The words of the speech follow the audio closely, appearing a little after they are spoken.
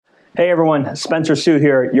Hey everyone, Spencer Su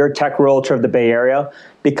here, your tech realtor of the Bay Area.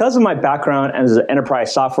 Because of my background as an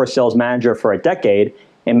enterprise software sales manager for a decade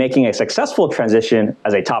and making a successful transition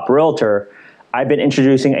as a top realtor, I've been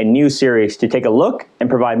introducing a new series to take a look and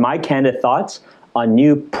provide my candid thoughts on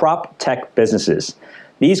new prop tech businesses.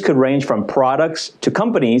 These could range from products to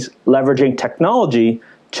companies leveraging technology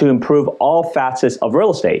to improve all facets of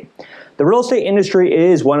real estate. The real estate industry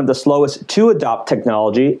is one of the slowest to adopt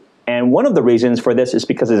technology, and one of the reasons for this is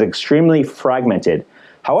because it's extremely fragmented.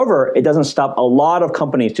 However, it doesn't stop a lot of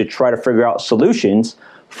companies to try to figure out solutions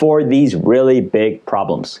for these really big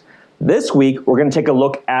problems. This week, we're going to take a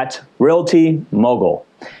look at Realty Mogul,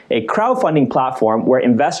 a crowdfunding platform where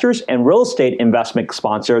investors and real estate investment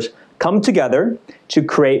sponsors come together to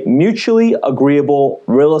create mutually agreeable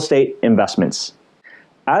real estate investments.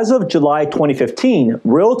 As of July 2015,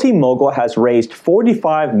 Realty Mogul has raised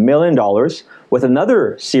 $45 million with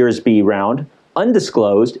another Series B round,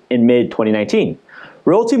 undisclosed, in mid-2019.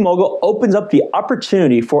 Realty Mogul opens up the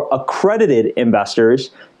opportunity for accredited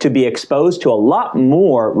investors to be exposed to a lot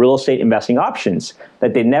more real estate investing options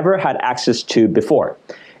that they never had access to before.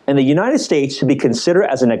 In the United States, to be considered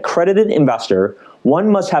as an accredited investor, one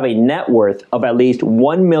must have a net worth of at least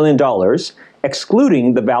 $1 million,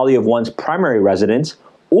 excluding the value of one's primary residence,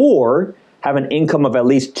 or have an income of at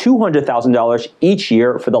least $200,000 each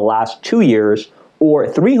year for the last 2 years, or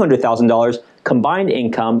 $300,000 combined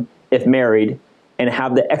income if married, and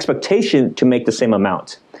have the expectation to make the same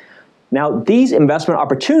amount. Now, these investment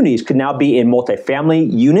opportunities could now be in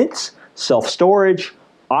multifamily units, self-storage,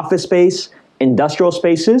 office space, industrial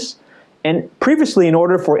spaces, and previously, in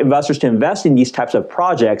order for investors to invest in these types of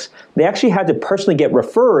projects, they actually had to personally get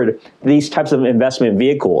referred these types of investment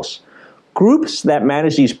vehicles. Groups that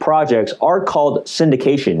manage these projects are called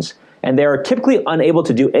syndications, and they are typically unable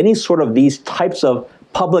to do any sort of these types of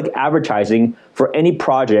public advertising for any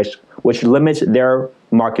projects, which limits their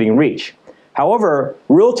marketing reach. However,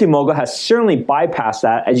 Realty Mogul has certainly bypassed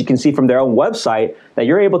that, as you can see from their own website, that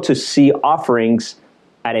you're able to see offerings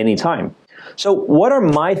at any time. So what are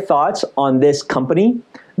my thoughts on this company?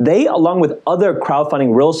 They, along with other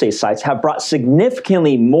crowdfunding real estate sites, have brought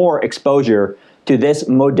significantly more exposure to this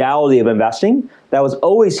modality of investing that was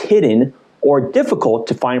always hidden or difficult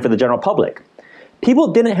to find for the general public.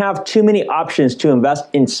 People didn't have too many options to invest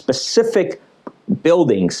in specific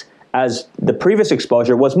buildings, as the previous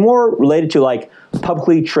exposure was more related to like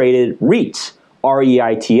publicly traded REITs,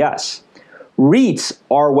 R-E-I-T-S. REITs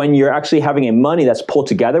are when you're actually having a money that's pulled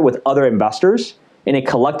together with other investors in a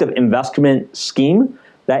collective investment scheme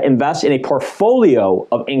that invests in a portfolio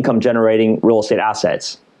of income-generating real estate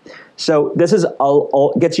assets. So this is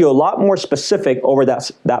gets you a lot more specific over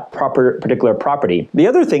that particular property. The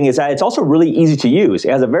other thing is that it's also really easy to use. It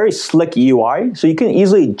has a very slick UI, so you can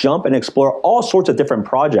easily jump and explore all sorts of different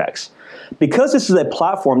projects. Because this is a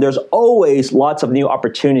platform, there's always lots of new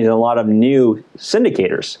opportunities and a lot of new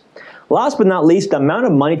syndicators. Last but not least, the amount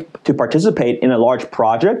of money to participate in a large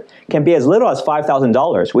project can be as little as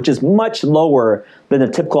 $5,000, which is much lower than the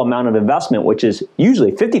typical amount of investment, which is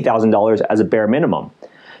usually $50,000 as a bare minimum.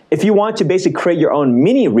 If you want to basically create your own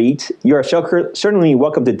mini REIT, you're certainly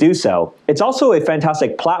welcome to do so. It's also a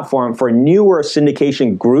fantastic platform for newer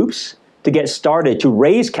syndication groups to get started to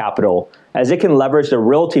raise capital, as it can leverage the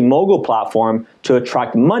Realty Mogul platform to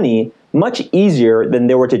attract money much easier than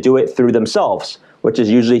they were to do it through themselves, which is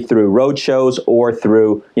usually through roadshows or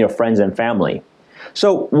through friends and family.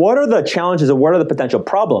 So what are the challenges and what are the potential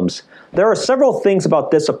problems? There are several things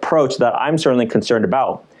about this approach that I'm certainly concerned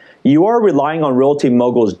about. You are relying on Realty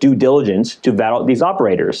Mogul's due diligence to vet out these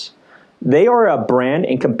operators. They are a brand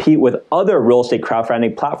and compete with other real estate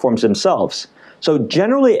crowdfunding platforms themselves. So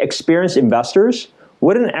generally, experienced investors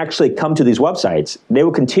wouldn't actually come to these websites. They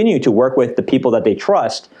will continue to work with the people that they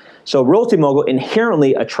trust. So Realty Mogul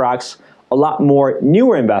inherently attracts a lot more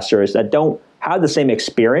newer investors that don't have the same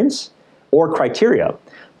experience or criteria.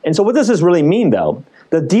 And so what does this really mean, though?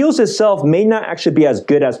 The deals itself may not actually be as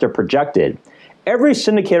good as they're projected. Every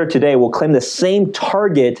syndicator today will claim the same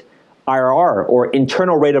target IRR, or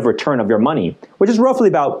internal rate of return of your money, which is roughly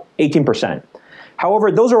about 18%.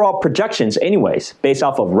 However, those are all projections anyways, based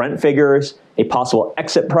off of rent figures, a possible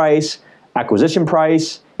exit price, acquisition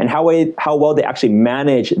price, and how well they actually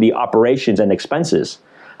manage the operations and expenses.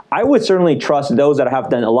 I would certainly trust those that have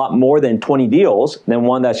done a lot more than 20 deals than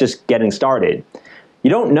one that's just getting started. You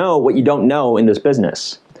don't know what you don't know in this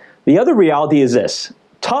business. The other reality is this.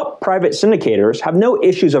 Top private syndicators have no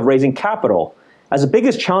issues of raising capital, as the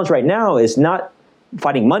biggest challenge right now is not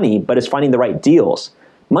finding money, but is finding the right deals.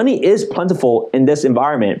 Money is plentiful in this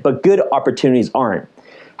environment, but good opportunities aren't.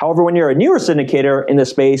 However, when you're a newer syndicator in the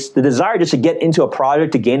space, the desire just to get into a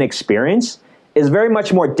project to gain experience is very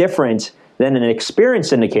much more different than an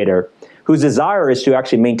experienced syndicator whose desire is to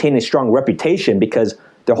actually maintain a strong reputation because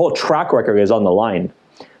their whole track record is on the line.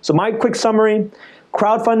 So my quick summary,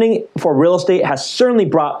 crowdfunding for real estate has certainly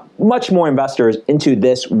brought much more investors into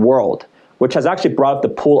this world, which has actually brought up the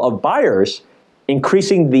pool of buyers,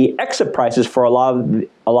 increasing the exit prices for a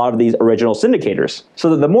lot of these original syndicators.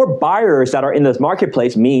 So the more buyers that are in this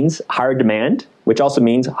marketplace means higher demand, which also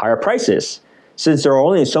means higher prices. Since there are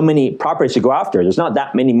only so many properties to go after, there's not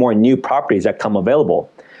that many more new properties that come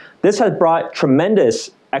available. This has brought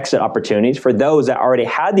tremendous exit opportunities for those that already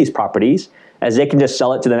had these properties, as they can just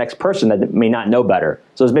sell it to the next person that may not know better.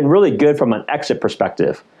 So it's been really good from an exit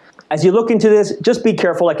perspective. As you look into this, just be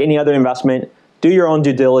careful like any other investment. Do your own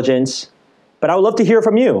due diligence. But I would love to hear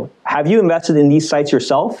from you. Have you invested in these sites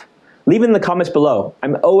yourself? Leave it in the comments below.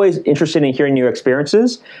 I'm always interested in hearing your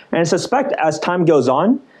experiences, and I suspect as time goes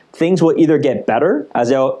on, things will either get better as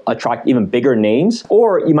they'll attract even bigger names,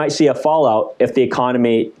 or you might see a fallout if the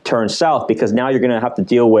economy turns south, because now you're going to have to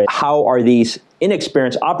deal with how are these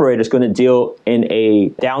inexperienced operators going to deal in a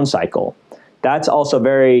down cycle. That's also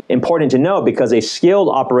very important to know because a skilled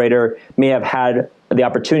operator may have had the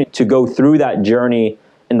opportunity to go through that journey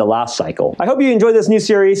in the last cycle. I hope you enjoyed this new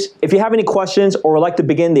series. If you have any questions or would like to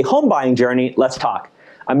begin the home buying journey, let's talk.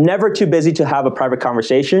 I'm never too busy to have a private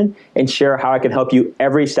conversation and share how I can help you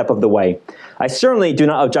every step of the way. I certainly do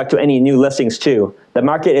not object to any new listings too. The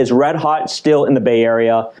market is red hot still in the Bay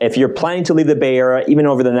Area. If you're planning to leave the Bay Area even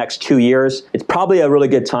over the next 2 years, it's probably a really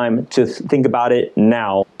good time to think about it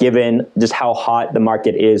now, given just how hot the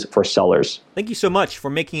market is for sellers. Thank you so much for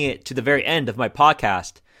making it to the very end of my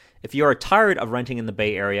podcast. If you are tired of renting in the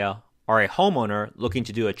Bay Area, are a homeowner looking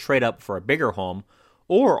to do a trade up for a bigger home,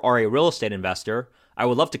 or are a real estate investor, I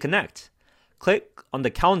would love to connect. Click on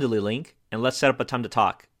the Calendly link and let's set up a time to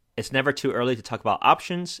talk. It's never too early to talk about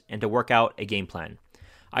options and to work out a game plan.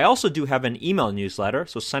 I also do have an email newsletter,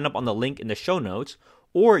 so sign up on the link in the show notes,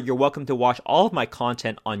 or you're welcome to watch all of my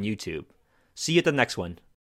content on YouTube. See you at the next one.